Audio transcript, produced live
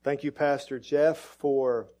Thank you, Pastor Jeff,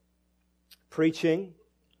 for preaching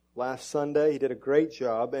last Sunday. He did a great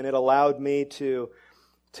job, and it allowed me to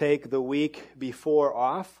take the week before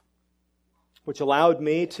off, which allowed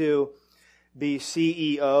me to be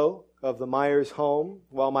CEO of the Myers home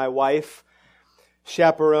while my wife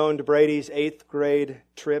chaperoned Brady's 8th grade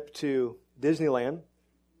trip to Disneyland.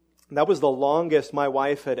 That was the longest my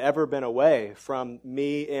wife had ever been away from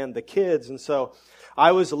me and the kids, and so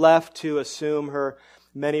I was left to assume her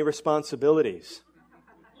many responsibilities.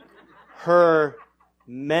 Her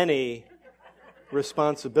many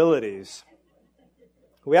responsibilities.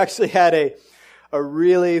 We actually had a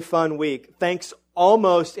really fun week, thanks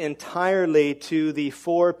almost entirely to the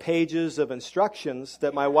 4 pages of instructions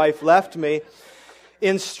that my wife left me.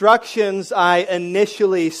 Instructions I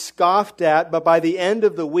initially scoffed at, but by the end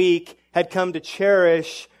of the week had come to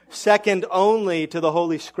cherish, second only to the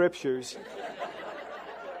Holy Scriptures.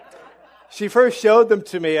 She first showed them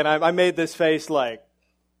to me, and I made this face like,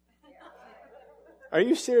 "Are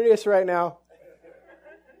you serious right now?"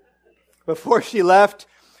 Before she left,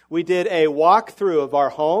 we did a walkthrough of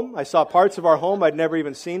our home. I saw parts of our home I'd never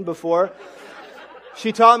even seen before.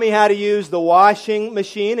 She taught me how to use the washing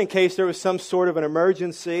machine in case there was some sort of an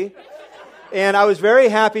emergency. And I was very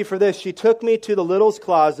happy for this. She took me to the Littles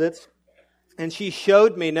closets, and she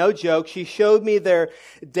showed me, no joke, she showed me their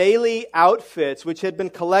daily outfits, which had been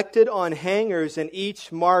collected on hangers and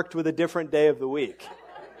each marked with a different day of the week.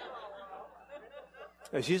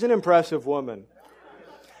 She's an impressive woman.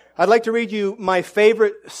 I'd like to read you my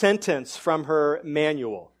favorite sentence from her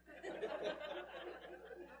manual.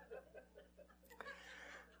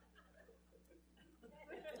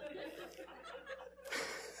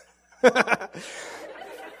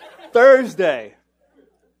 Thursday.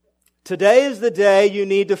 Today is the day you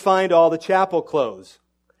need to find all the chapel clothes.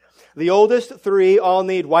 The oldest 3 all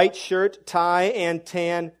need white shirt, tie, and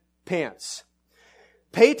tan pants.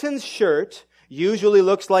 Peyton's shirt usually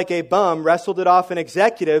looks like a bum wrestled it off an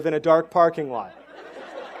executive in a dark parking lot.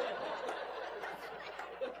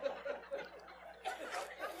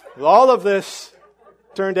 All of this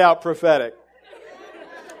turned out prophetic.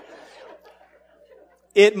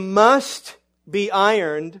 It must be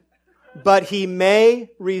ironed, but he may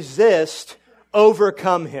resist,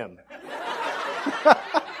 overcome him.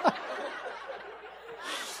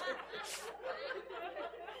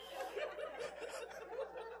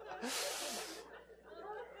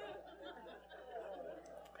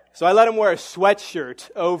 So I let him wear a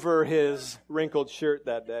sweatshirt over his wrinkled shirt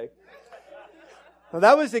that day. Now,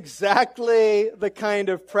 that was exactly the kind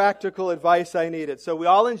of practical advice I needed. So we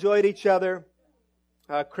all enjoyed each other.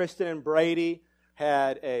 Kristen and Brady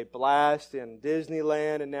had a blast in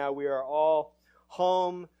Disneyland, and now we are all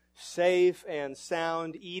home, safe and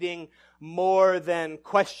sound, eating more than ?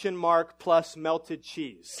 Plus melted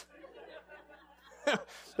cheese.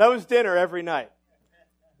 That was dinner every night.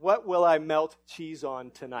 What will I melt cheese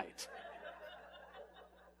on tonight?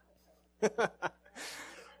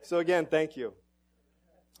 So again, thank you.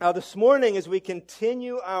 Now this morning, as we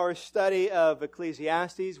continue our study of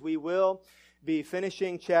Ecclesiastes, we will be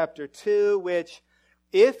finishing chapter 2, which,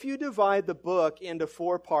 if you divide the book into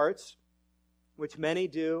 4 parts, which many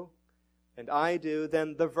do, and I do,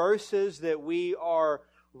 then the verses that we are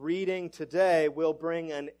reading today will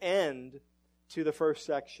bring an end to the first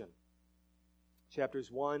section,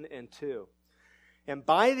 chapters 1 and 2. And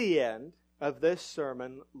by the end of this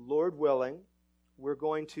sermon, Lord willing, we're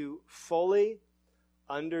going to fully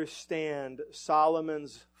understand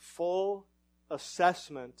Solomon's full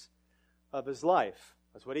assessment of his life.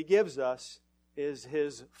 That's what he gives us, is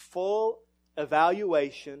his full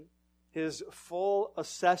evaluation, his full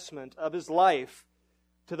assessment of his life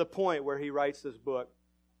to the point where he writes this book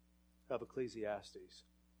of Ecclesiastes.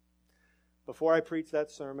 Before I preach that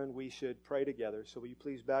sermon, we should pray together. So will you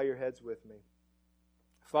please bow your heads with me?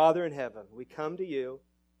 Father in heaven, we come to you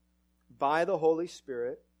by the Holy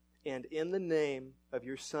Spirit and in the name of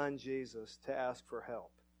your Son, Jesus, to ask for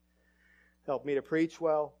help. Help me to preach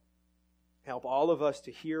well. Help all of us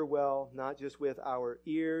to hear well, not just with our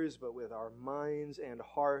ears, but with our minds and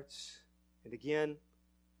hearts. And again,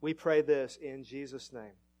 we pray this in Jesus'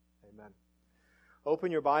 name. Amen.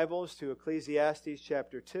 Open your Bibles to Ecclesiastes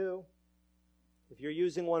chapter 2. If you're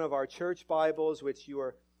using one of our church Bibles, which you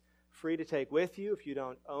are free to take with you, if you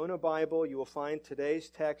don't own a Bible, you will find today's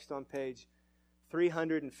text on page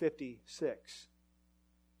 356.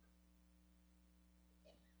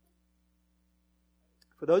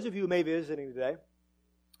 For those of you who may be visiting today,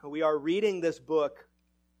 we are reading this book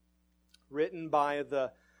written by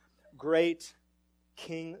the great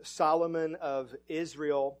King Solomon of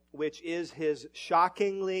Israel, which is his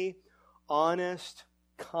shockingly honest,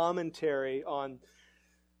 commentary on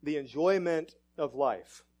the enjoyment of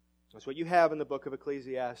life. That's what you have in the book of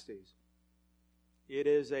Ecclesiastes. It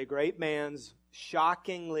is a great man's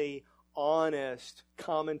shockingly honest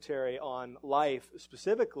commentary on life,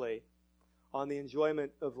 specifically on the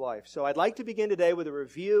enjoyment of life. So I'd like to begin today with a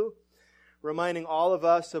review, reminding all of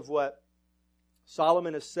us of what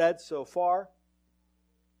Solomon has said so far.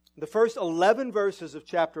 The first 11 verses of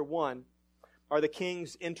chapter 1 are the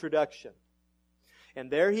king's introduction. And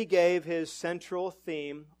there he gave his central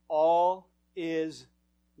theme, all is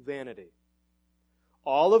vanity.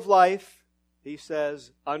 All of life, he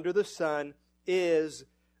says, under the sun is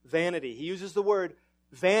vanity. He uses the word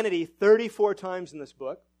vanity 34 times in this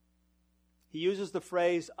book. He uses the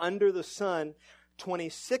phrase under the sun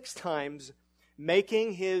 26 times,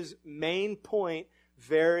 making his main point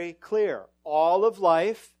very clear. All of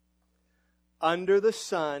life under the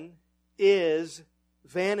sun is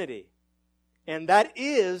vanity. And that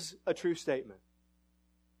is a true statement.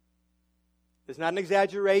 It's not an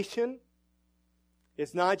exaggeration.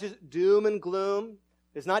 It's not just doom and gloom.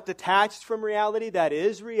 It's not detached from reality. That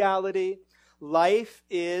is reality. Life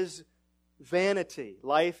is vanity.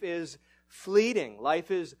 Life is fleeting.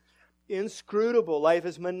 Life is inscrutable. Life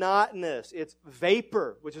is monotonous. It's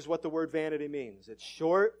vapor, which is what the word vanity means. It's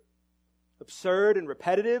short, absurd, and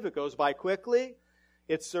repetitive. It goes by quickly.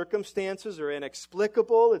 Its circumstances are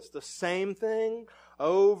inexplicable. It's the same thing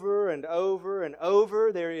over and over and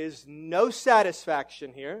over. There is no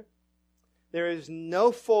satisfaction here. There is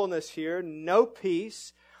no fullness here, no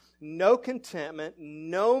peace, no contentment,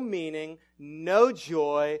 no meaning, no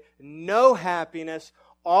joy, no happiness.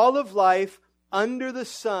 All of life under the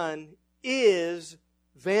sun is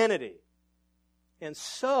vanity. And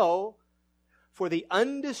so, for the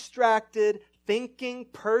undistracted, thinking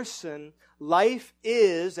person, life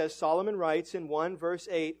is, as Solomon writes in 1 verse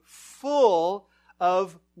 8, full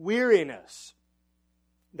of weariness.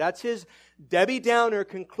 That's his Debbie Downer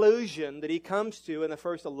conclusion that he comes to in the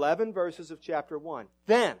first 11 verses of chapter 1.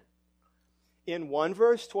 Then, in 1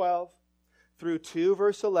 verse 12 through 2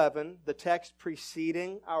 verse 11, the text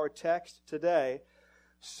preceding our text today,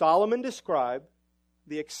 Solomon described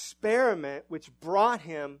the experiment which brought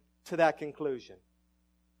him to that conclusion.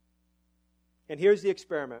 And here's the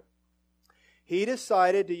experiment. He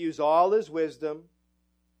decided to use all his wisdom,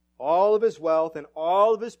 all of his wealth, and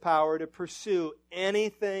all of his power to pursue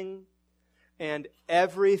anything and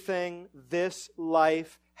everything this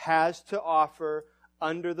life has to offer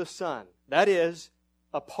under the sun. That is,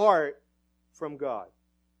 apart from God.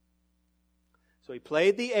 So he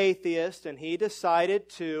played the atheist, and he decided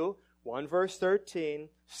to, 1 verse 13,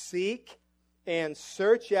 seek and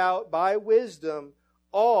search out by wisdom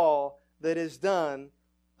all that is done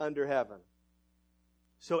under heaven.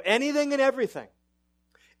 So anything and everything.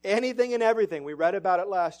 Anything and everything. We read about it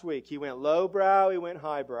last week. He went lowbrow, he went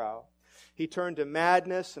highbrow. He turned to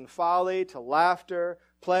madness and folly, to laughter,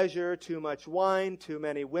 pleasure, too much wine, too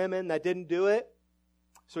many women. That didn't do it.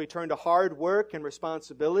 So he turned to hard work and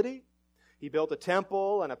responsibility. He built a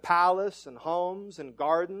temple and a palace and homes and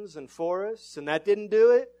gardens and forests, and that didn't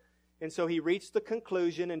do it. And so he reached the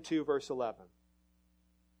conclusion in 2 verse 11.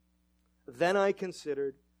 Then I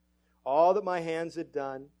considered all that my hands had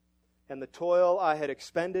done, and the toil I had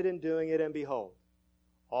expended in doing it, and behold,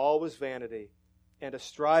 all was vanity, and a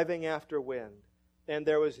striving after wind, and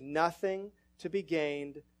there was nothing to be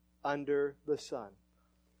gained under the sun.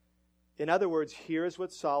 In other words, here's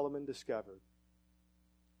what Solomon discovered.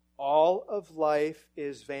 All of life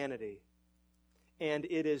is vanity, and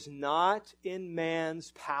it is not in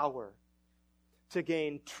man's power to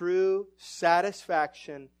gain true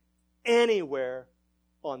satisfaction anywhere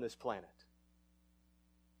on this planet.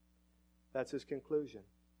 That's his conclusion.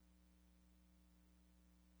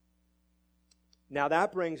 Now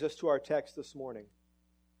that brings us to our text this morning,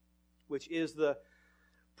 which is the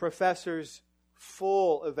professor's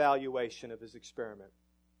full evaluation of his experiment.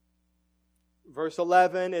 Verse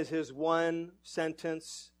 11 is his one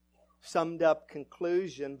sentence summed up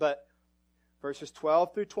conclusion, but verses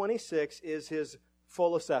 12 through 26 is his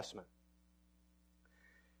full assessment.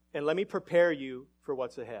 And let me prepare you for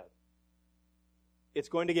what's ahead. It's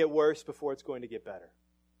going to get worse before it's going to get better.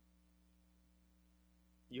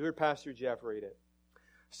 You heard Pastor Jeff read it.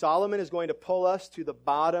 Solomon is going to pull us to the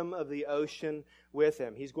bottom of the ocean with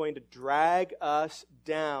him. He's going to drag us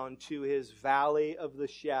down to his valley of the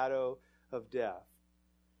shadow of death.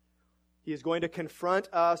 He is going to confront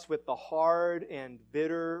us with the hard and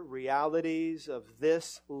bitter realities of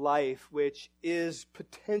this life, which is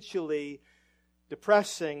potentially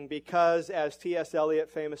depressing because, as T.S. Eliot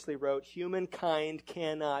famously wrote, humankind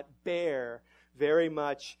cannot bear very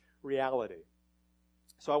much reality.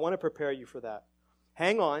 So I want to prepare you for that.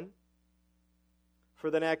 Hang on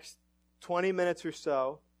for the next 20 minutes or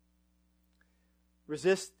so.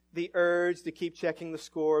 Resist the urge to keep checking the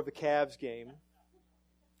score of the Cavs game.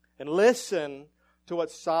 And listen to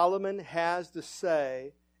what Solomon has to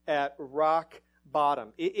say at rock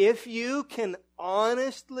bottom. If you can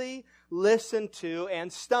honestly listen to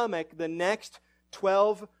and stomach the next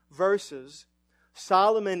 12 verses,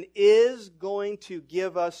 Solomon is going to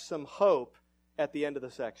give us some hope at the end of the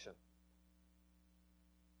section.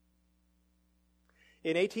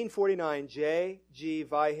 In 1849, J.G.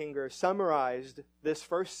 Weihinger summarized this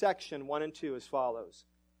first section, 1 and 2, as follows.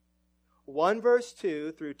 1 verse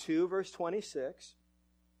 2 through 2 verse 26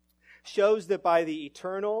 shows that by the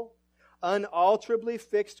eternal, unalterably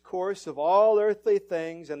fixed course of all earthly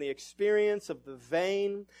things and the experience of the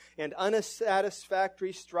vain and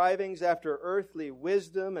unsatisfactory strivings after earthly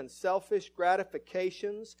wisdom and selfish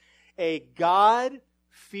gratifications, a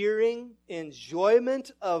God-fearing enjoyment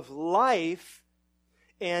of life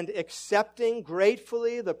and accepting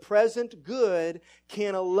gratefully the present good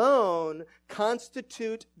can alone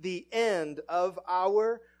constitute the end of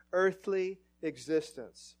our earthly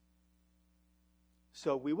existence.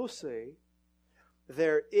 So we will see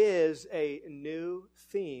there is a new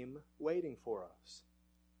theme waiting for us,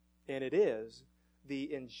 and it is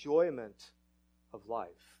the enjoyment of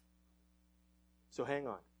life. So hang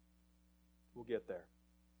on. We'll get there.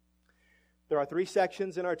 There are 3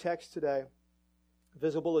 sections in our text today.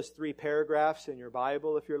 Visible as 3 paragraphs in your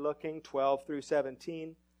Bible if you're looking, 12 through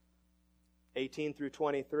 17, 18 through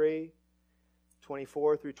 23,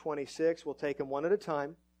 24 through 26. We'll take them one at a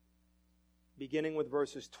time, beginning with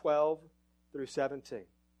verses 12 through 17.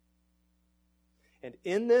 And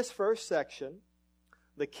in this first section,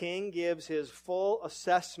 the king gives his full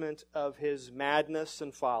assessment of his madness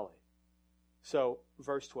and folly. So,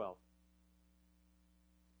 verse 12.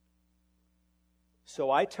 So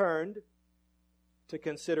I turned to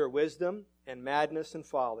consider wisdom and madness and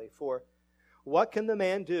folly. For what can the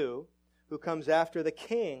man do who comes after the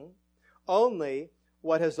king? Only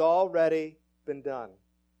what has already been done.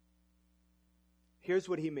 Here's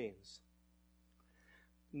what he means.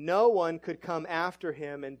 No one could come after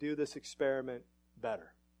him and do this experiment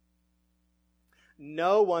better.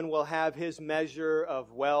 No one will have his measure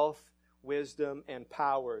of wealth, wisdom, and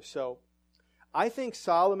power. So I think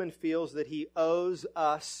Solomon feels that he owes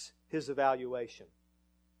us his evaluation.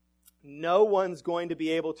 No one's going to be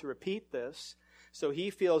able to repeat this, so he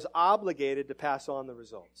feels obligated to pass on the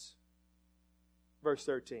results. Verse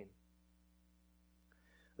 13.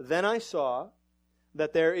 Then I saw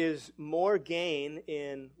that there is more gain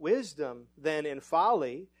in wisdom than in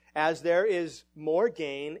folly, as there is more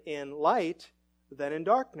gain in light than in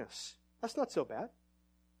darkness. That's not so bad.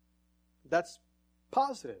 That's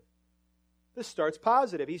positive. This starts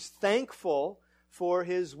positive. He's thankful for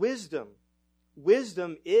his wisdom.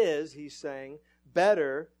 Wisdom is, he's saying,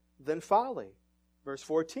 better than folly. Verse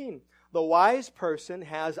 14. The wise person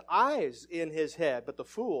has eyes in his head, but the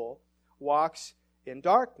fool walks in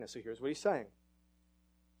darkness. So here's what he's saying.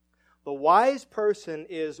 The wise person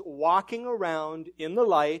is walking around in the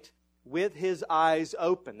light with his eyes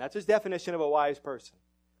open. That's his definition of a wise person.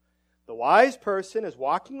 The wise person is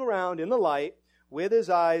walking around in the light with his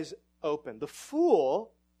eyes open. The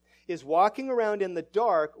fool is walking around in the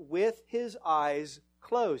dark with his eyes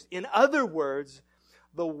closed. In other words,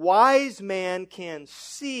 the wise man can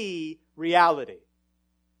see reality.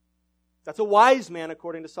 That's a wise man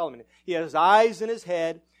according to Solomon. He has eyes in his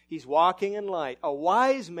head. He's walking in light. A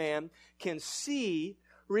wise man can see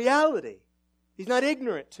reality. He's not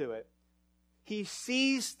ignorant to it. He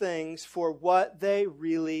sees things for what they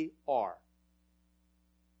really are.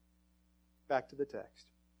 Back to the text.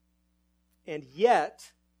 And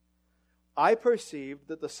yet, I perceived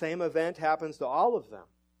that the same event happens to all of them.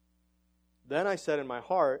 Then I said in my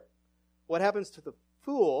heart, what happens to the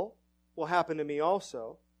fool will happen to me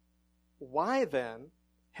also. Why then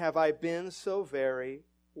have I been so very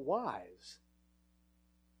wise?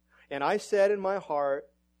 And I said in my heart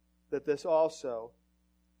that this also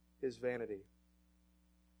is vanity.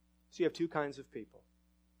 So you have 2 kinds of people.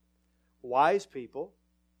 Wise people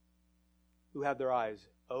who have their eyes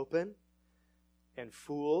open, and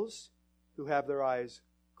fools who have their eyes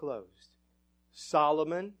closed.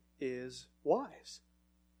 Solomon is wise.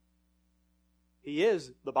 He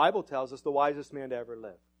is, the Bible tells us, the wisest man to ever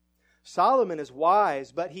live. Solomon is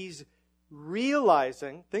wise, but he's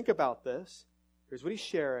realizing, think about this, here's what he's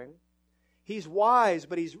sharing. He's wise,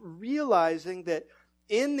 but he's realizing that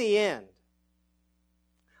in the end,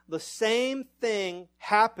 the same thing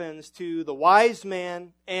happens to the wise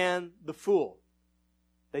man and the fool.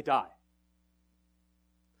 They die.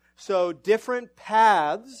 So different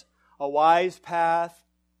paths, a wise path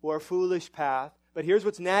or a foolish path. But here's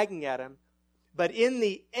what's nagging at him. But in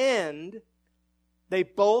the end, they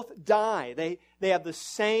both die. They have the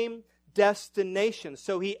same destination.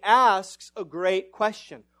 So he asks a great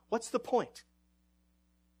question. What's the point?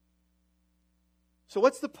 So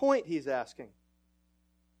what's the point, he's asking?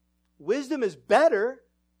 Wisdom is better,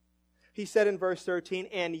 he said in verse 13,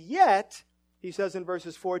 and yet, he says in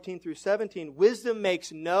verses 14 through 17, wisdom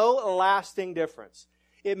makes no lasting difference.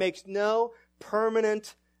 It makes no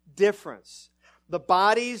permanent difference. The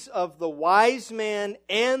bodies of the wise man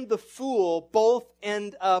and the fool both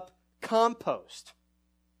end up compost.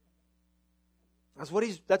 That's what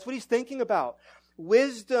he's thinking about.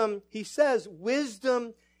 Wisdom, he says,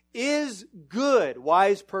 wisdom is good,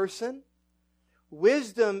 wise person.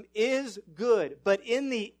 Wisdom is good, but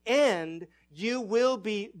in the end, you will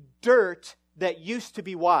be dirt that used to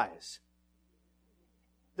be wise.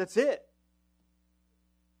 That's it.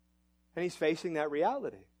 And he's facing that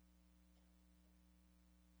reality.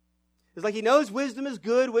 It's like he knows wisdom is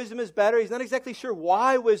good, wisdom is better. He's not exactly sure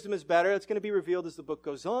why wisdom is better. It's going to be revealed as the book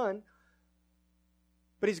goes on.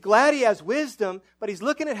 But he's glad he has wisdom, but he's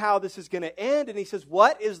looking at how this is going to end, and he says,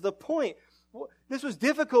 what is the point? This was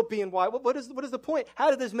difficult being wise. What is the point? How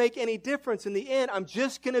did this make any difference? In the end, I'm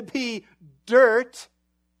just going to be dirt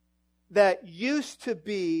that used to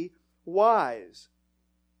be wise.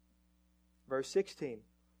 Verse 16.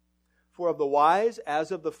 For of the wise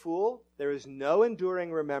as of the fool, there is no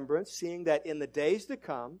enduring remembrance, seeing that in the days to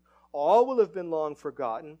come, all will have been long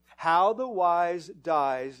forgotten. How the wise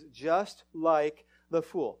dies just like the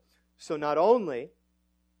fool. So not only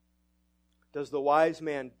does the wise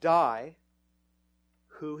man die,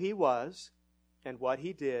 who he was and what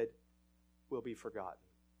he did will be forgotten.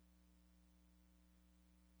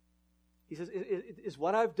 He says, is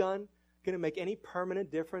what I've done going to make any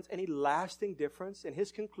permanent difference, any lasting difference? And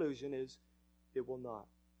his conclusion is, it will not.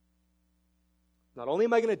 Not only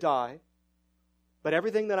am I going to die, but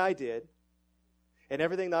everything that I did and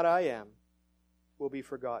everything that I am will be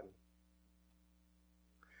forgotten.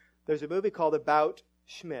 There's a movie called About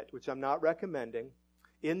Schmidt, which I'm not recommending.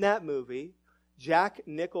 In that movie, Jack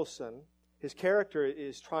Nicholson, his character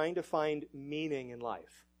is trying to find meaning in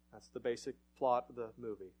life. That's the basic plot of the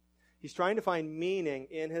movie. He's trying to find meaning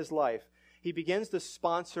in his life. He begins to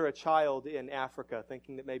sponsor a child in Africa,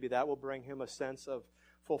 thinking that maybe that will bring him a sense of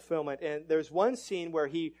fulfillment. And there's one scene where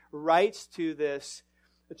he writes to this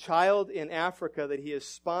child in Africa that he is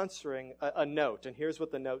sponsoring a note. And here's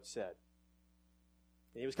what the note said.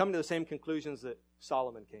 And he was coming to the same conclusions that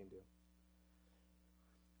Solomon came to.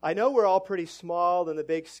 I know we're all pretty small in the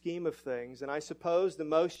big scheme of things, and I suppose the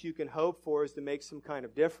most you can hope for is to make some kind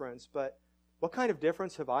of difference, but what kind of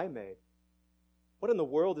difference have I made? What in the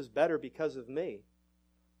world is better because of me?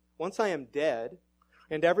 Once I am dead,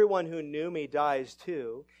 and everyone who knew me dies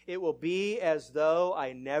too, it will be as though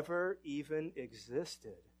I never even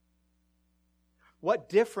existed. What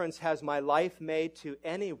difference has my life made to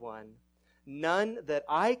anyone? None that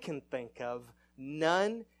I can think of,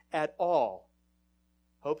 none at all.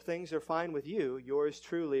 Hope things are fine with you. Yours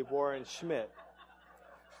truly, Warren Schmidt.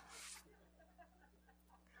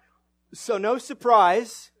 So no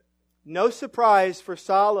surprise for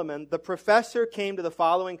Solomon. The professor came to the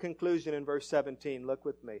following conclusion in verse 17. Look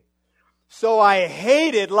with me. So I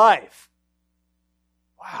hated life.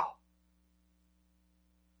 Wow.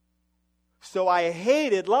 So I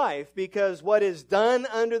hated life because what is done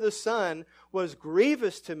under the sun was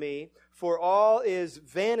grievous to me, for all is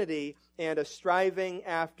vanity and a striving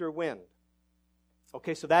after wind.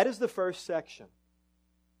 Okay, so that is the first section.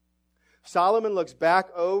 Solomon looks back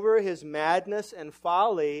over his madness and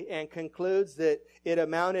folly and concludes that it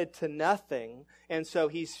amounted to nothing, and so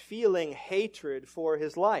he's feeling hatred for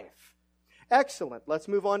his life. Excellent. Let's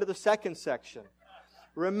move on to the second section.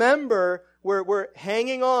 Remember, we're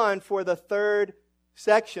hanging on for the third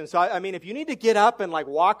section. So, I mean, if you need to get up and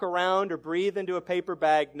walk around or breathe into a paper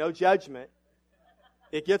bag, no judgment.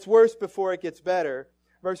 It gets worse before it gets better.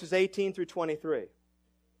 Verses 18 through 23.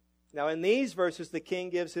 Now, in these verses, the king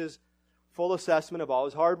gives his full assessment of all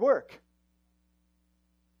his hard work.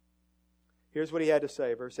 Here's what he had to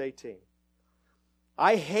say, verse 18.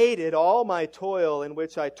 I hated all my toil in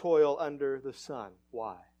which I toil under the sun.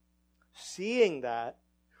 Why? Seeing that,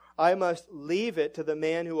 I must leave it to the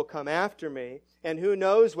man who will come after me, and who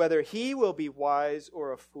knows whether he will be wise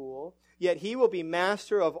or a fool. Yet he will be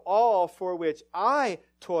master of all for which I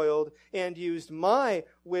toiled and used my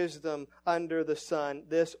wisdom under the sun.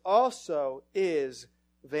 This also is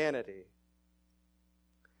vanity.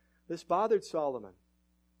 This bothered Solomon.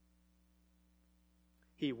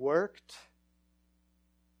 He worked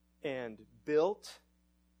and built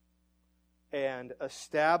and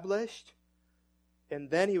established, and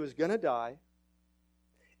then he was going to die,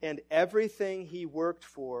 and everything he worked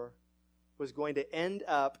for was going to end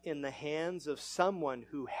up in the hands of someone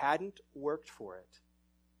who hadn't worked for it.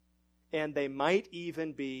 And they might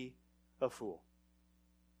even be a fool.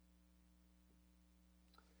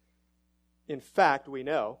 In fact, we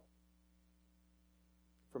know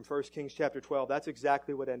from 1 Kings chapter 12, that's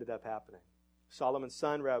exactly what ended up happening. Solomon's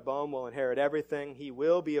son, Rehoboam, will inherit everything. He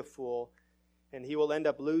will be a fool, and he will end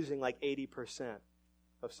up losing like 80%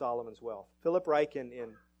 of Solomon's wealth. Philip Ryken,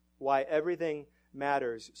 in Why Everything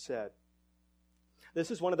Matters, said,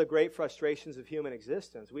 this is one of the great frustrations of human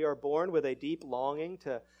existence. We are born with a deep longing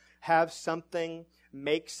to have something,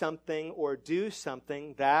 make something, or do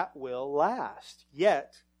something that will last.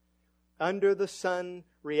 Yet, under the sun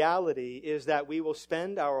reality is that we will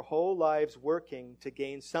spend our whole lives working to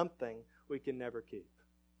gain something we can never keep.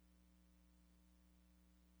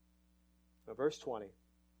 Now, verse 20.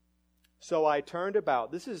 So I turned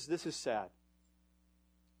about. This is sad.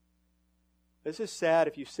 This is sad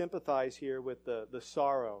if you sympathize here with the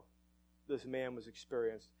sorrow this man was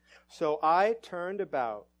experiencing. So I turned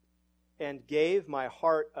about and gave my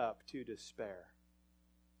heart up to despair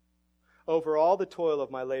over all the toil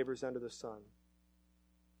of my labors under the sun.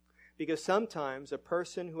 Because sometimes a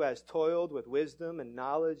person who has toiled with wisdom and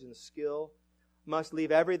knowledge and skill must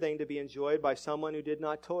leave everything to be enjoyed by someone who did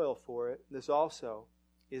not toil for it. This also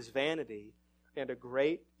is vanity and a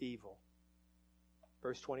great evil.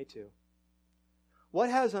 Verse 22. What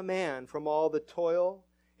has a man from all the toil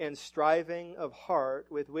and striving of heart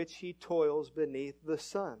with which he toils beneath the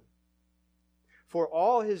sun? For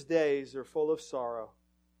all his days are full of sorrow,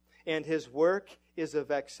 and his work is a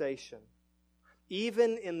vexation.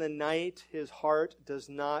 Even in the night his heart does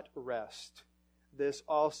not rest. This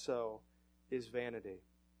also is vanity.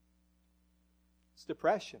 It's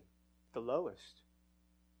depression, the lowest.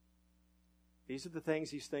 These are the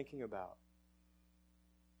things he's thinking about.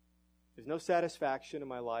 There's no satisfaction in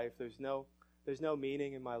my life. There's no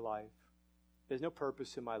meaning in my life. There's no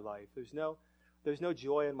purpose in my life. There's no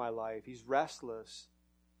joy in my life. He's restless.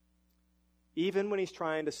 Even when he's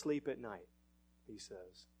trying to sleep at night, he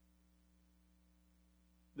says.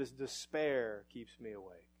 This despair keeps me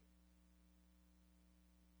awake.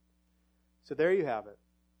 So there you have it.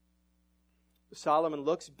 Solomon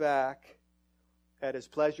looks back at his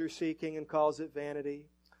pleasure seeking and calls it vanity.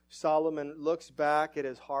 Solomon looks back at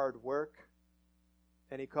his hard work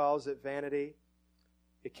and he calls it vanity.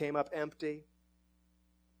 It came up empty.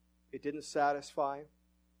 It didn't satisfy.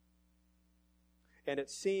 And it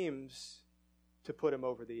seems to put him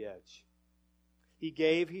over the edge. He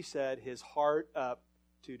gave, he said, his heart up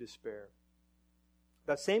to despair.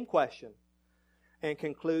 That same question and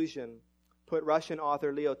conclusion put Russian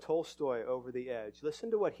author Leo Tolstoy over the edge.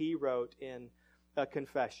 Listen to what he wrote in a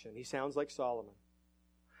confession. He sounds like Solomon.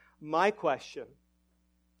 My question,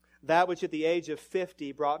 that which at the age of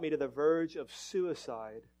 50 brought me to the verge of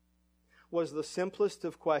suicide, was the simplest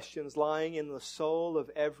of questions lying in the soul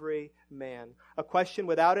of every man. A question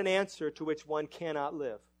without an answer to which one cannot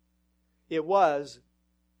live. It was,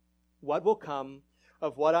 what will come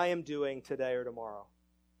of what I am doing today or tomorrow?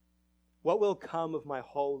 What will come of my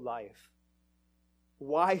whole life?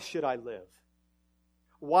 Why should I live?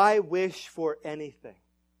 Why wish for anything?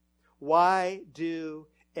 Why do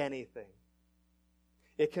anything?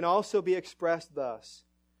 It can also be expressed thus.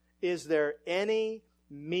 Is there any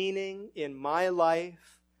meaning in my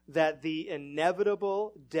life that the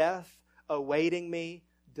inevitable death awaiting me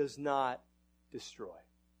does not destroy?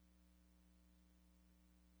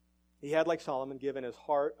 He had, like Solomon, given his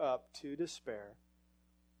heart up to despair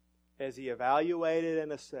as he evaluated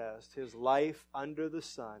and assessed his life under the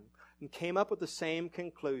sun and came up with the same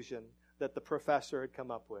conclusion that the professor had come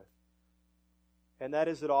up with. And that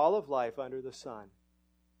is that all of life under the sun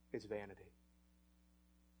is vanity.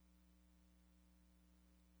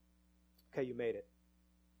 Okay, you made it.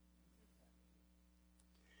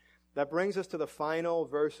 That brings us to the final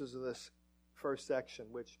verses of this first section,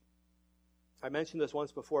 which I mentioned this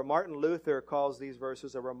once before. Martin Luther calls these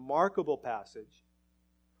verses a remarkable passage,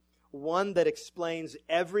 one that explains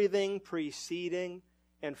everything preceding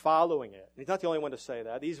and following it. He's not the only one to say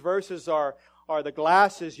that. These verses are the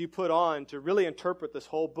glasses you put on to really interpret this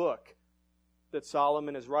whole book that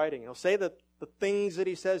Solomon is writing. He'll say that the things that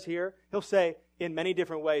he says here, he'll say in many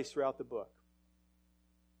different ways throughout the book.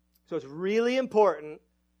 So it's really important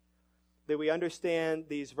that we understand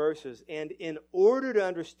these verses. And in order to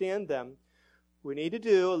understand them, we need to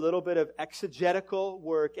do a little bit of exegetical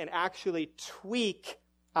work and actually tweak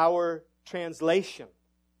our translation.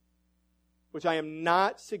 which I am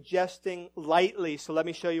not suggesting lightly, so let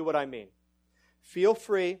me show you what I mean. Feel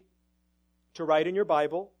free to write in your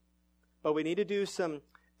Bible, but we need to do some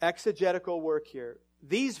exegetical work here.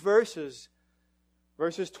 These verses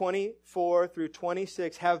 24 through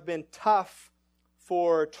 26, have been tough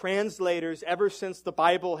for translators ever since the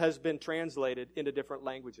Bible has been translated into different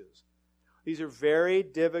languages. These are very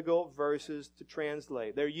difficult verses to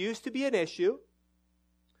translate. There used to be an issue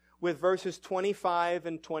with verses 25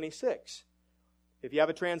 and 26. If you have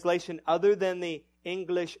a translation other than the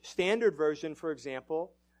English Standard Version, for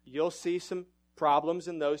example, you'll see some problems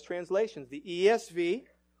in those translations. The ESV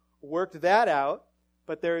worked that out,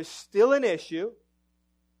 but there is still an issue,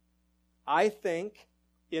 I think,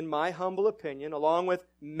 in my humble opinion, along with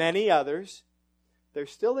many others,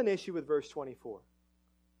 there's still an issue with verse 24.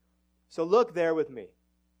 So look there with me.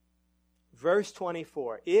 Verse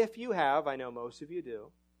 24. If you have, I know most of you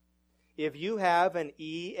do, if you have an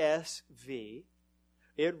ESV,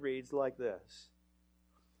 it reads like this.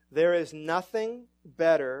 There is nothing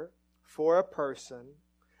better for a person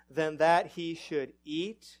than that he should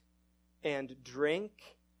eat and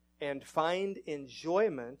drink and find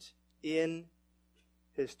enjoyment in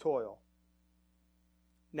his toil.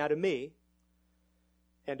 Now to me,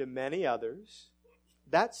 and to many others,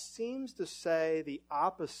 that seems to say the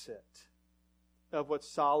opposite of what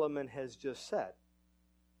Solomon has just said.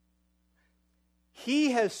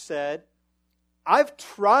 He has said, I've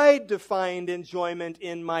tried to find enjoyment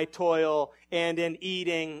in my toil and in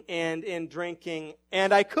eating and in drinking,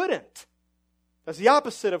 and I couldn't. That's the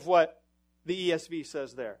opposite of what the ESV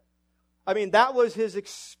says there. I mean, that was his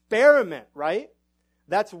experiment, right?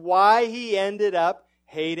 That's why he ended up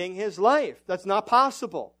hating his life. That's not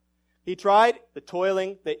possible. He tried the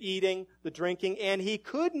toiling, the eating, the drinking, and he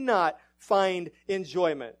could not find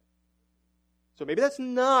enjoyment. So maybe that's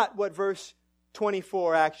not what verse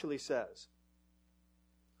 24 actually says.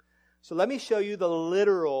 So let me show you the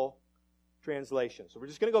literal translation. So we're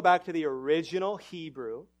just going to go back to the original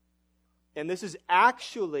Hebrew, and this is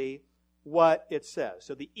actually what it says.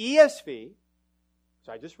 So the ESV, which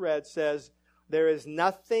I just read, says, there is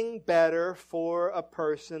nothing better for a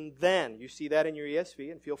person than. You see that in your ESV,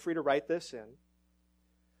 and feel free to write this in.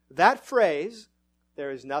 That phrase,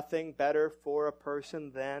 there is nothing better for a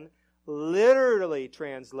person than, literally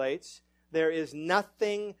translates, there is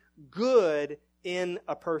nothing good in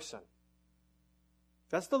a person.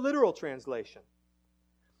 That's the literal translation.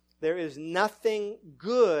 There is nothing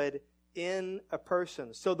good in a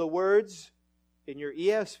person. So the words in your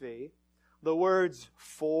ESV, the words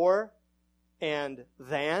for and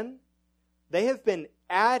than, they have been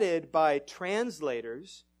added by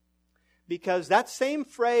translators because that same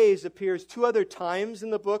phrase appears 2 other times in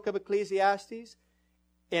the book of Ecclesiastes.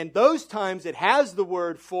 And those times it has the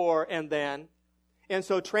word for and than. And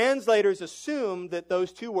so translators assume that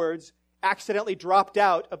those 2 words accidentally dropped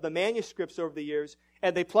out of the manuscripts over the years,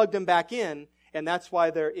 and they plugged them back in, and that's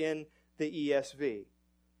why they're in the ESV,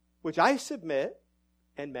 which I submit,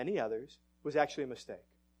 and many others, was actually a mistake.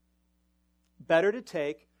 Better to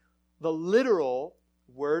take the literal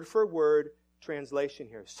word-for-word translation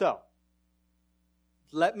here. So,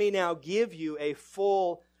 let me now give you a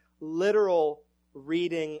full literal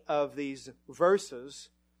reading of these verses,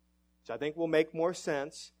 which I think will make more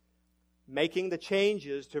sense, making the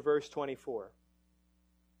changes to verse 24.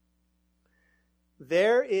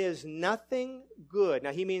 There is nothing good.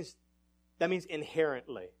 Now that means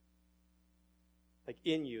inherently. Like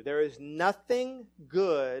in you. There is nothing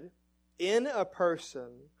good in a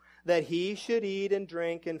person that he should eat and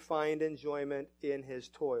drink and find enjoyment in his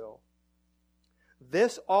toil.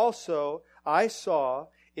 This also I saw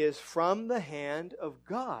is from the hand of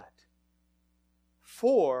God.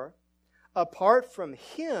 For apart from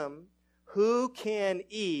Him, who can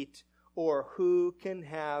eat or who can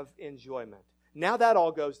have enjoyment? Now that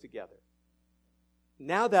all goes together.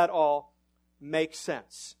 Now that all makes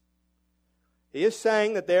sense. He is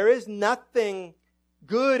saying that there is nothing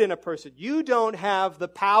good in a person. You don't have the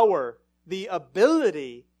power, the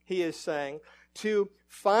ability, he is saying, to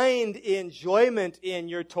find enjoyment in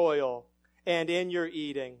your toil and in your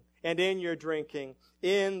eating and in your drinking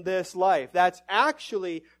in this life. That's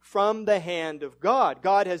actually from the hand of God.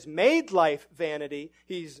 God has made life vanity.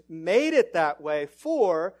 He's made it that way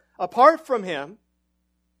for, apart from Him,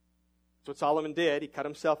 that's what Solomon did. He cut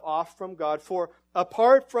himself off from God. For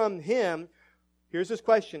apart from Him, here's this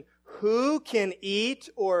question, who can eat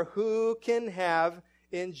or who can have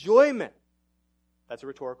enjoyment? That's a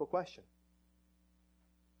rhetorical question.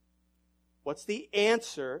 What's the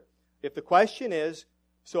answer if the question is,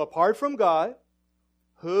 so apart from God,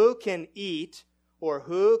 who can eat or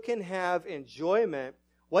who can have enjoyment?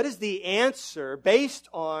 What is the answer based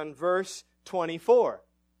on verse 24?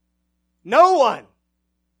 No one.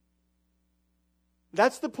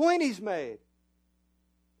 That's the point he's made.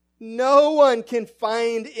 No one can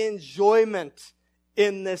find enjoyment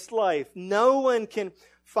in this life. No one can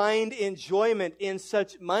find enjoyment in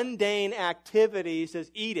such mundane activities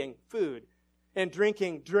as eating food and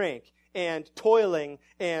drinking drink and toiling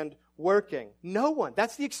and working. No one.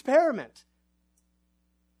 That's the experiment.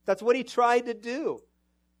 That's what he tried to do.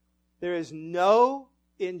 There is no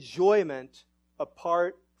enjoyment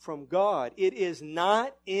apart from God. It is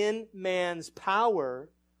not in man's power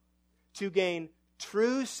to gain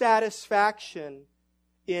true satisfaction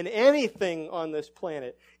in anything on this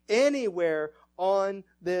planet, anywhere on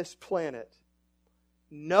this planet.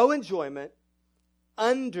 No enjoyment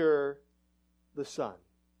under the sun.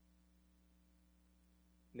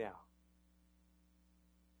 Now,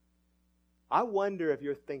 I wonder if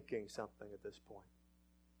you're thinking something at this point.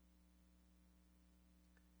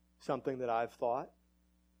 Something that I've thought.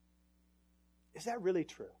 Is that really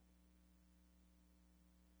true?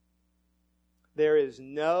 There is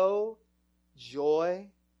no joy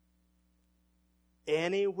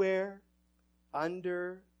anywhere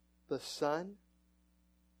under the sun?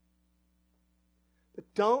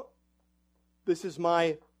 But this is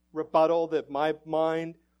my rebuttal, that my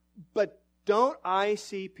mind, but don't I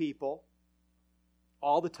see people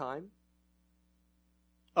all the time,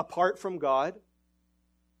 apart from God,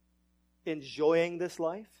 enjoying this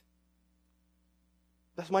life?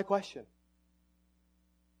 That's my question.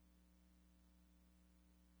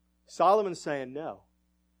 Solomon's saying no.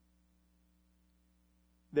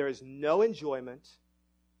 There is no enjoyment,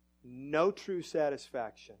 no true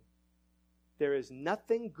satisfaction. There is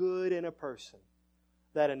nothing good in a person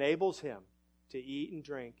that enables him to eat and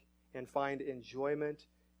drink and find enjoyment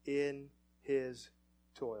in his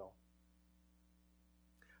toil.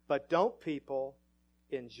 But don't people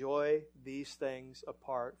enjoy these things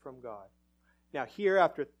apart from God? Now here,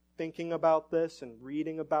 after thinking about this and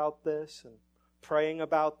reading about this and praying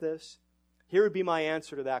about this, here would be my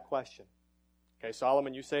answer to that question. Okay,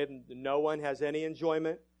 Solomon, you say that no one has any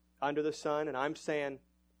enjoyment under the sun, and I'm saying,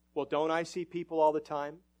 well, don't I see people all the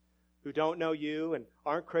time who don't know you and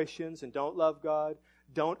aren't Christians and don't love God?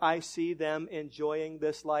 Don't I see them enjoying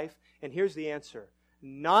this life? And here's the answer.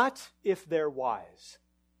 Not if they're wise.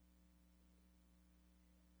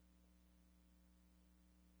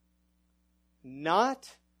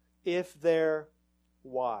 Not if they're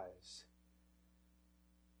wise.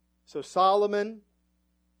 So Solomon,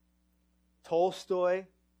 Tolstoy,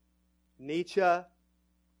 Nietzsche,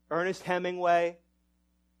 Ernest Hemingway,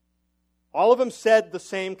 all of them said the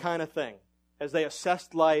same kind of thing as they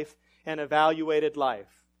assessed life and evaluated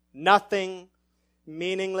life. Nothing,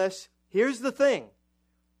 meaningless. Here's the thing.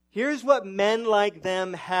 Here's what men like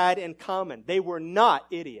them had in common. They were not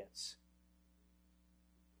idiots.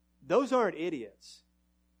 Those aren't idiots.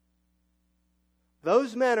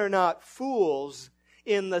 Those men are not fools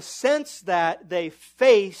in the sense that they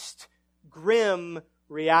faced grim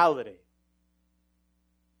reality.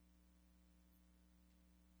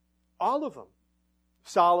 All of them.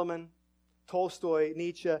 Solomon, Tolstoy,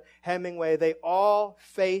 Nietzsche, Hemingway, they all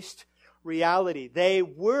faced reality. They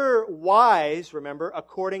were wise, remember,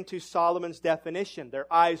 according to Solomon's definition.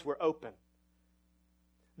 Their eyes were open.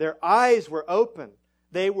 Their eyes were open.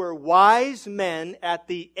 They were wise men at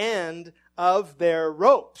the end of their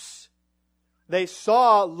ropes. They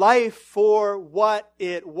saw life for what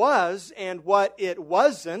it was and what it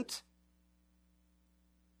wasn't.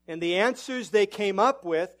 And the answers they came up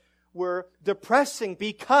with were depressing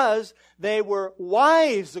because they were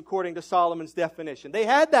wise according to Solomon's definition. They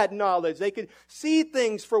had that knowledge. They could see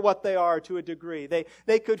things for what they are to a degree.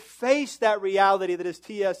 They could face that reality that, as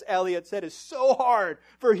T.S. Eliot said, is so hard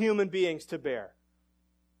for human beings to bear.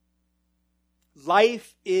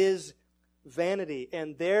 Life is vanity,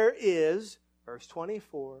 and there is, verse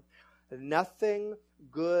 24, nothing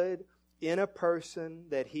good in a person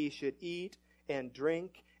that he should eat and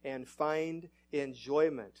drink and find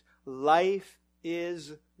enjoyment. Life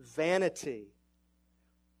is vanity,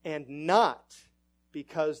 and not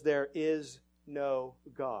because there is no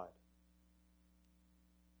God,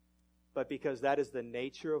 but because that is the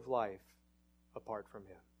nature of life apart from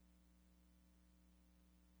Him.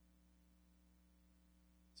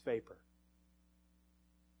 It's vapor.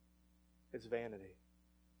 It's vanity.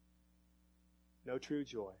 No true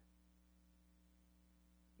joy.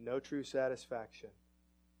 No true satisfaction.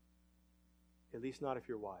 At least not if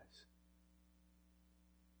you're wise.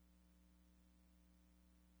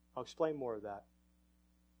 I'll explain more of that.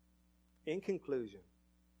 In conclusion,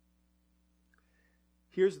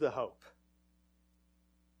 here's the hope.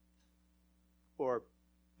 Or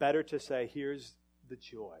better to say, here's the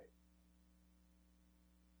joy.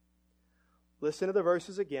 Listen to the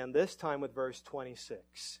verses again, this time with verse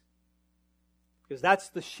 26. Because that's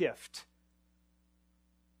the shift.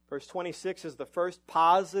 Verse 26 is the first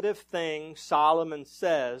positive thing Solomon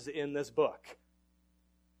says in this book.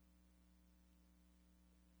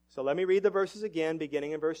 So let me read the verses again,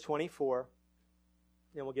 beginning in verse 24.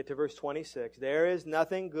 And we'll get to verse 26. There is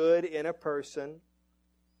nothing good in a person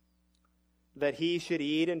that he should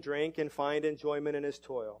eat and drink and find enjoyment in his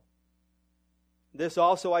toil. This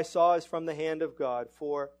also I saw is from the hand of God.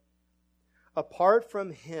 For apart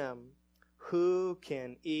from Him, who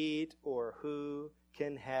can eat or who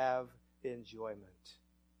can have enjoyment?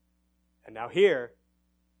 And now here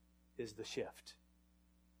is the shift.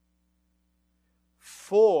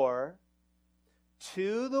 For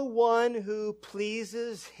to the one who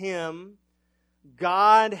pleases Him,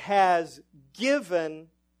 God has given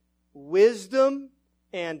wisdom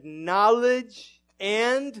and knowledge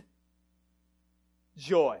and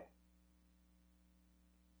joy.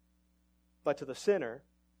 But to the sinner,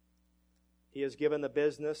 He has given the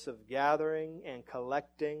business of gathering and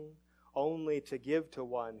collecting only to give to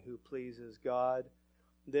one who pleases God.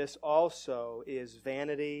 This also is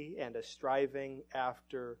vanity and a striving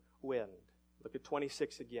after wind. Look at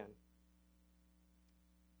 26 again.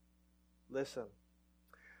 Listen.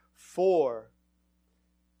 For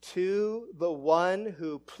to the one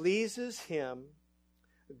who pleases Him,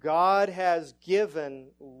 God has given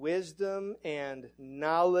wisdom and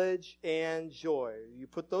knowledge and joy. You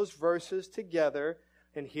put those verses together,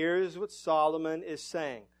 and here's what Solomon is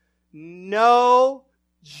saying. No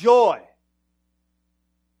joy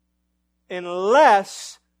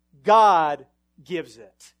unless God gives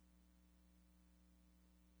it.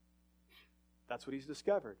 That's what he's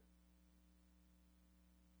discovered.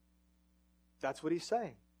 That's what he's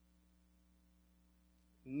saying.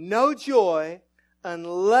 No joy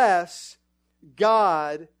unless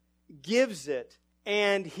God gives it,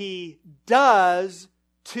 and He does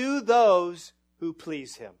to those who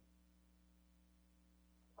please Him.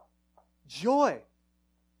 Joy.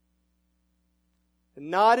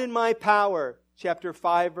 Not in my power, chapter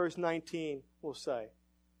 5, verse 19 will say.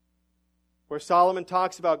 Where Solomon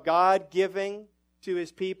talks about God giving to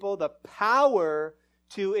His people the power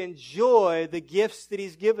to enjoy the gifts that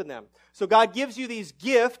He's given them. So God gives you these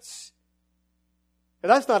gifts, but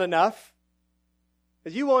that's not enough.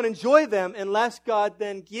 Because you won't enjoy them unless God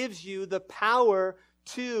then gives you the power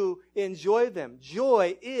to enjoy them.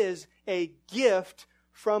 Joy is a gift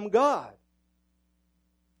from God.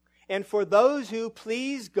 And for those who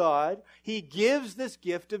please God, He gives this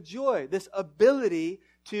gift of joy, this ability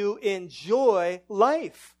to enjoy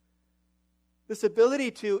life, this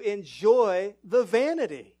ability to enjoy the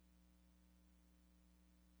vanity.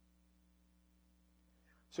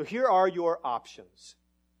 So here are your options.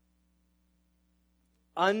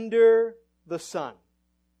 Under the sun.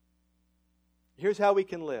 Here's how we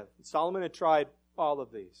can live. Solomon had tried all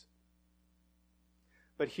of these.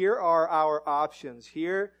 But here are our options.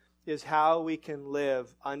 Here is how we can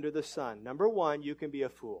live under the sun. Number one, you can be a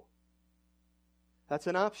fool. That's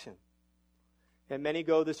an option. And many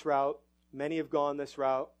go this route. Many have gone this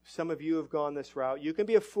route. Some of you have gone this route. You can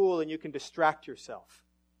be a fool and you can distract yourself.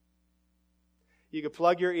 You can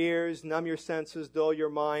plug your ears, numb your senses, dull your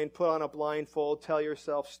mind, put on a blindfold, tell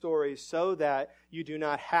yourself stories so that you do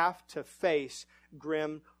not have to face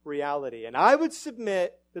grim reality. And I would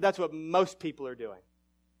submit that that's what most people are doing.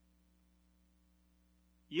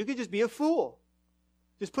 You could just be a fool.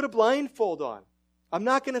 Just put a blindfold on. I'm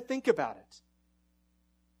not going to think about it.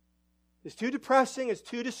 It's too depressing. It's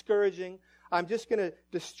too discouraging. I'm just going to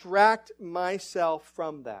distract myself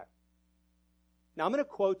from that. Now, I'm going to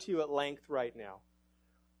quote to you at length right now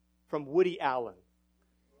from Woody Allen.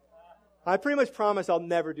 I pretty much promise I'll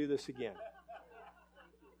never do this again.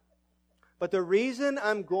 But the reason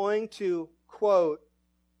I'm going to quote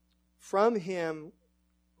from him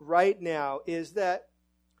right now is that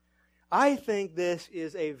I think this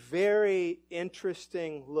is a very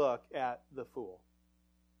interesting look at the fool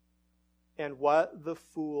and what the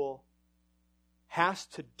fool has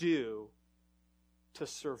to do to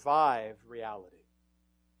survive reality.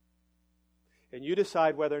 And you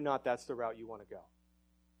decide whether or not that's the route you want to go.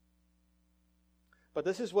 But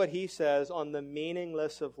this is what he says on the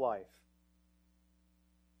meaningless of life.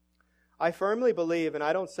 I firmly believe, and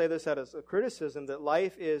I don't say this as a criticism, that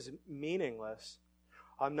life is meaningless.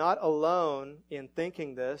 I'm not alone in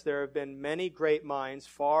thinking this. There have been many great minds,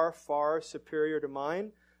 far, far superior to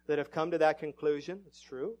mine, that have come to that conclusion. It's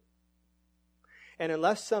true. And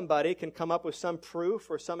unless somebody can come up with some proof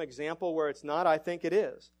or some example where it's not, I think it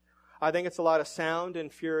is. I think it's a lot of sound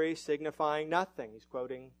and fury signifying nothing. He's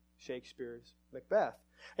quoting Shakespeare's Macbeth.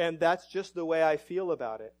 And that's just the way I feel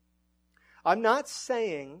about it. I'm not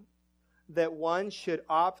saying that one should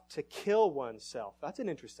opt to kill oneself. That's an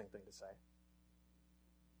interesting thing to say.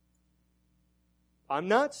 I'm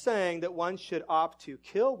not saying that one should opt to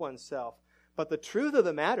kill oneself, but the truth of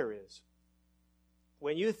the matter is,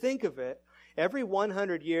 when you think of it, every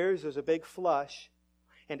 100 years there's a big flush,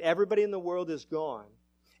 and everybody in the world is gone,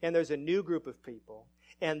 and there's a new group of people,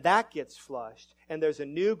 and that gets flushed, and there's a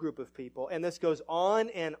new group of people, and this goes on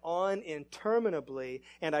interminably,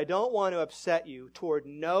 and I don't want to upset you, toward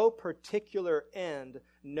no particular end,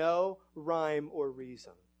 no rhyme or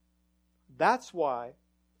reason. That's why,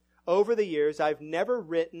 over the years, I've never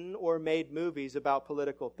written or made movies about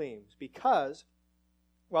political themes, because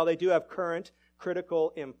while they do have current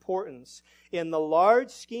critical importance, in the large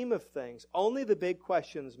scheme of things, only the big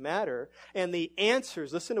questions matter, and the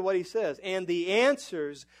answers, listen to what he says, and the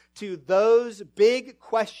answers to those big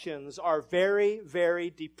questions are very, very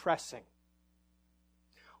depressing.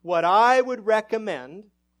 What I would recommend,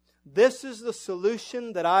 this is the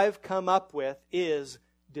solution that I've come up with, is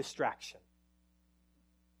distraction.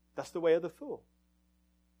 That's the way of the fool.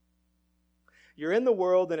 You're in the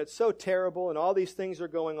world and it's so terrible and all these things are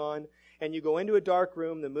going on, and you go into a dark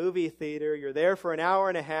room, the movie theater, you're there for an hour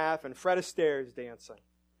and a half, and Fred Astaire is dancing.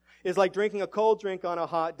 It's like drinking a cold drink on a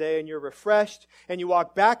hot day, and you're refreshed, and you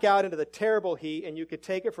walk back out into the terrible heat, and you could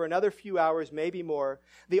take it for another few hours, maybe more.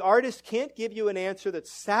 The artist can't give you an answer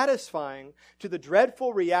that's satisfying to the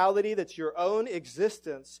dreadful reality that's your own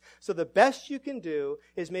existence. So the best you can do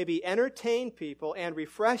is maybe entertain people and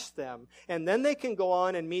refresh them, and then they can go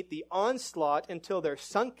on and meet the onslaught until they're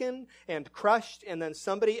sunken and crushed, and then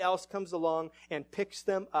somebody else comes along and picks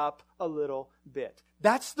them up a little bit.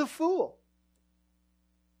 That's the fool.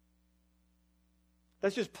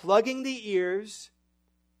 That's just plugging the ears,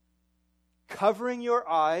 covering your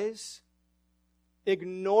eyes,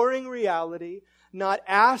 ignoring reality, not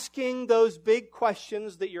asking those big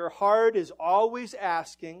questions that your heart is always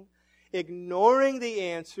asking, ignoring the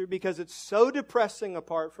answer because it's so depressing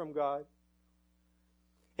apart from God,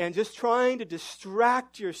 and just trying to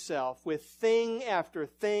distract yourself with thing after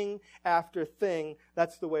thing after thing.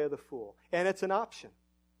 That's the way of the fool. And it's an option.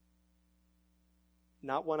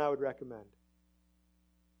 Not one I would recommend.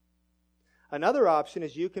 Another option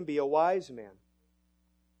is you can be a wise man.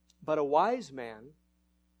 But a wise man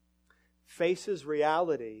faces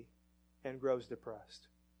reality and grows depressed.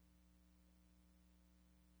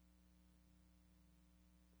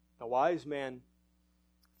 A wise man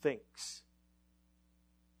thinks,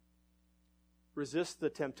 resists the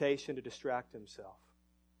temptation to distract himself.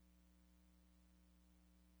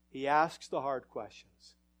 He asks the hard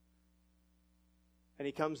questions, and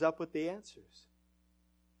he comes up with the answers.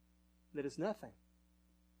 That is nothing.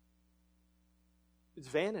 It's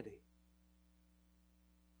vanity.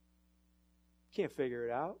 Can't figure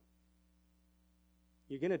it out.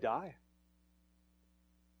 You're going to die.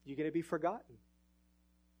 You're going to be forgotten.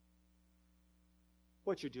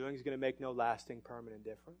 What you're doing is going to make no lasting, permanent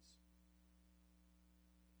difference.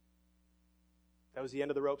 That was the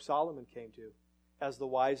end of the rope Solomon came to as the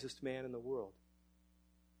wisest man in the world.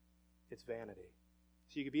 It's vanity.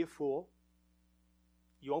 So you could be a fool.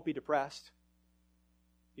 You won't be depressed.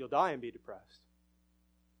 You'll die and be depressed.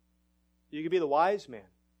 You could be the wise man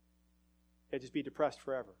and just be depressed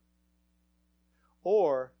forever.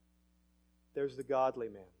 Or there's the godly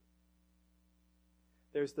man.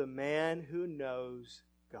 There's the man who knows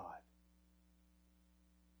God,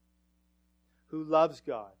 who loves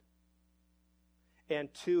God,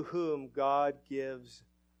 and to whom God gives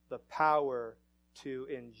the power to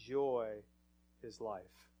enjoy his life.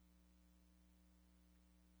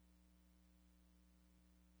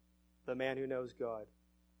 The man who knows God.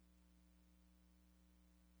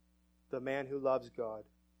 The man who loves God.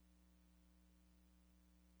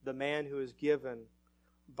 The man who is given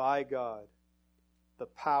by God the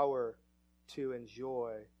power to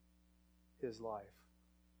enjoy his life.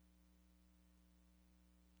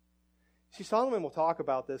 See, Solomon will talk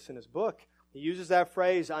about this in his book. He uses that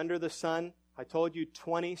phrase, under the sun, I told you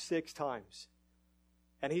 26 times.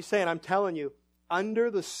 And he's saying, I'm telling you, under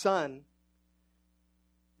the sun,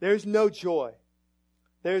 there's no joy.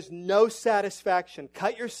 There's no satisfaction.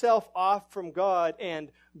 Cut yourself off from God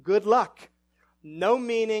and good luck. No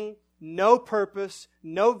meaning, no purpose,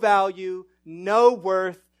 no value, no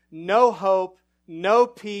worth, no hope, no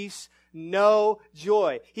peace, no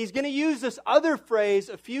joy. He's going to use this other phrase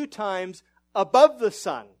a few times, above the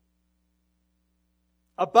sun.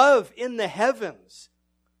 Above, in the heavens.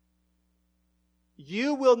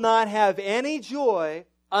 You will not have any joy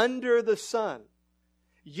under the sun.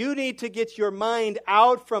 You need to get your mind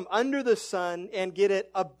out from under the sun and get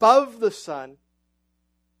it above the sun.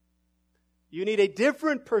 You need a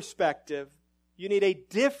different perspective. You need a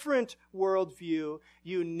different worldview.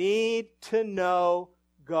 You need to know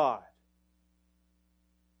God.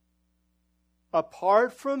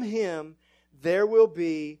 Apart from Him, there will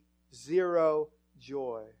be zero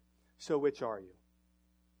joy. So which are you?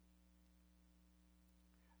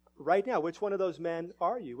 Right now, which one of those men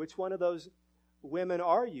are you? Which one of those women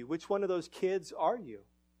are you? Which one of those kids are you?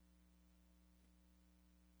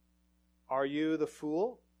 Are you the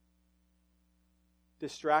fool?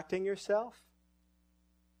 Distracting yourself?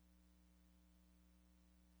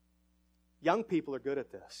 Young people are good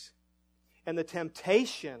at this. And the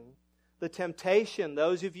temptation,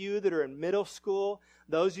 those of you that are in middle school,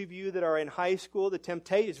 those of you that are in high school, the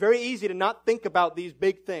temptation, it's very easy to not think about these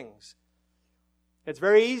big things. It's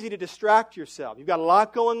very easy to distract yourself. You've got a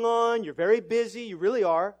lot going on. You're very busy. You really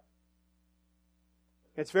are.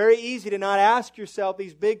 It's very easy to not ask yourself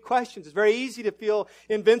these big questions. It's very easy to feel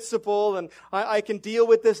invincible and I can deal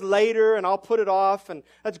with this later and I'll put it off. And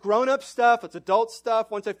that's grown-up stuff. It's adult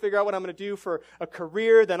stuff. Once I figure out what I'm going to do for a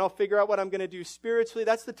career, then I'll figure out what I'm going to do spiritually.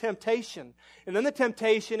 That's the temptation. And then the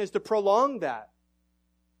temptation is to prolong that.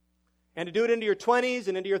 And to do it into your 20s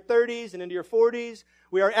and into your 30s and into your 40s.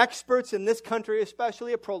 We are experts in this country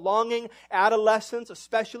especially at prolonging adolescence,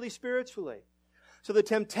 especially spiritually. So the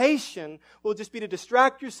temptation will just be to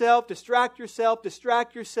distract yourself.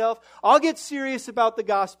 I'll get serious about the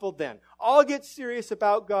gospel then. I'll get serious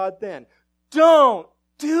about God then. Don't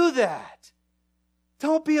do that.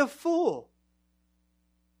 Don't be a fool.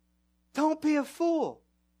 Don't be a fool.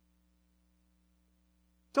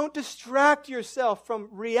 Don't distract yourself from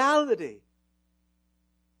reality.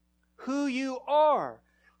 Who you are,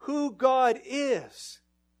 who God is,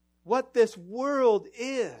 what this world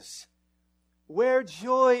is, where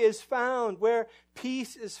joy is found, where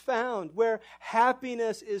peace is found, where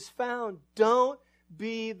happiness is found. Don't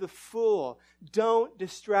be the fool. Don't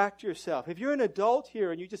distract yourself. If you're an adult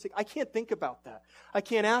here and you just think, I can't think about that. I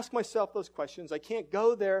can't ask myself those questions. I can't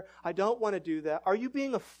go there. I don't want to do that. Are you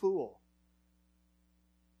being a fool?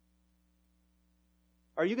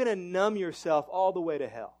 Are you going to numb yourself all the way to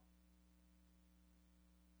hell?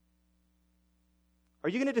 Are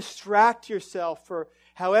you going to distract yourself for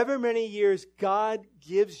however many years God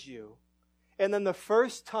gives you, and then the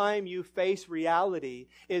first time you face reality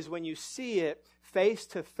is when you see it face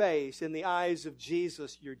to face in the eyes of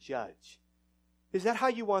Jesus, your judge? Is that how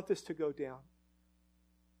you want this to go down?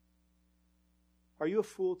 Are you a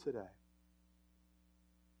fool today?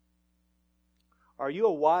 Are you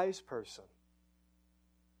a wise person?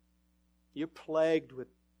 You're plagued with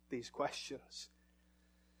these questions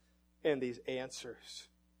and these answers.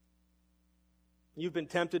 You've been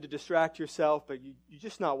tempted to distract yourself, but you're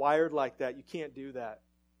just not wired like that. You can't do that.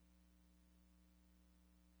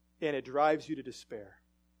 And it drives you to despair.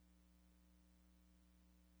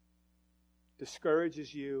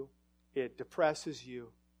 Discourages you. It depresses you.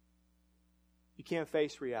 You can't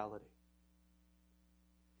face reality.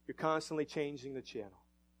 You're constantly changing the channel.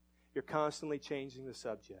 You're constantly changing the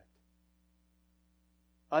subject.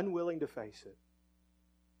 Unwilling to face it.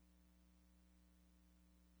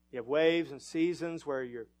 You have waves and seasons where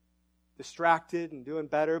you're distracted and doing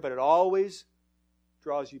better, but it always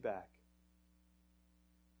draws you back.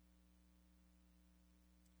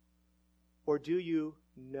 Or do you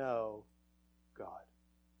know God?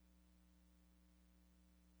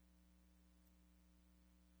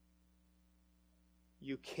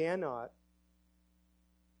 You cannot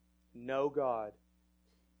know God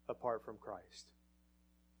apart from Christ.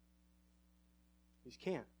 You just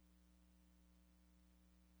can't.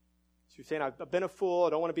 So you're saying, I've been a fool. I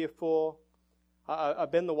don't want to be a fool.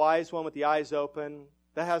 I've been the wise one with the eyes open.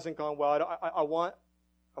 That hasn't gone well. I want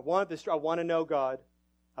to know God.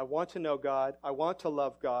 I want to know God. I want to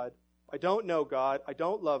love God. I don't know God. I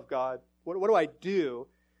don't love God. What do I do?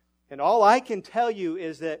 And all I can tell you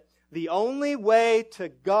is that the only way to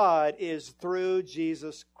God is through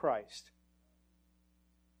Jesus Christ.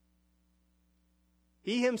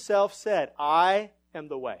 He Himself said, I am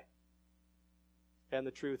the way and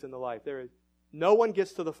the truth and the life. No one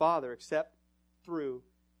gets to the Father except through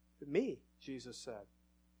me, Jesus said.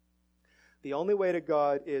 The only way to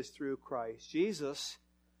God is through Christ. Jesus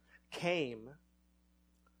came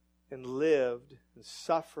and lived and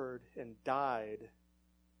suffered and died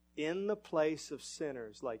in the place of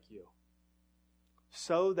sinners like you,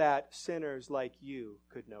 so that sinners like you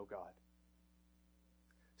could know God.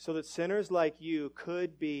 So that sinners like you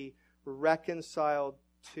could be reconciled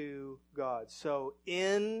to God. So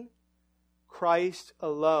in Christ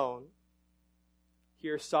alone.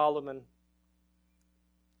 Hear Solomon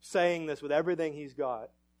saying this with everything he's got.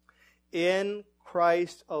 In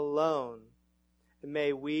Christ alone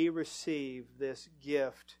may we receive this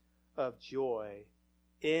gift of joy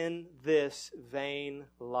in this vain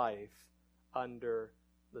life under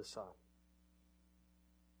the sun.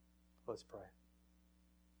 Let's pray.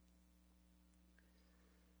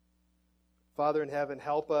 Father in heaven,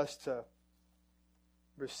 help us to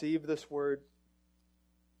receive this word,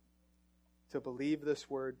 to believe this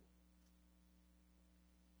word.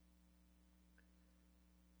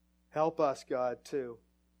 Help us, God, to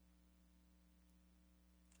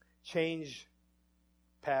change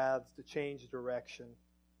paths, to change direction.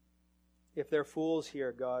 If they're fools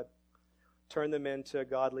here, God, turn them into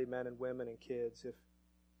godly men and women and kids. If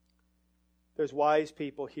there's wise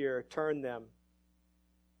people here, turn them.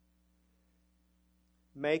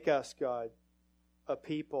 Make us, God, a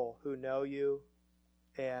people who know you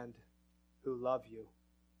and who love you.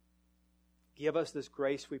 Give us this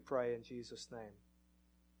grace, we pray, in Jesus' name.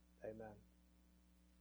 Amen.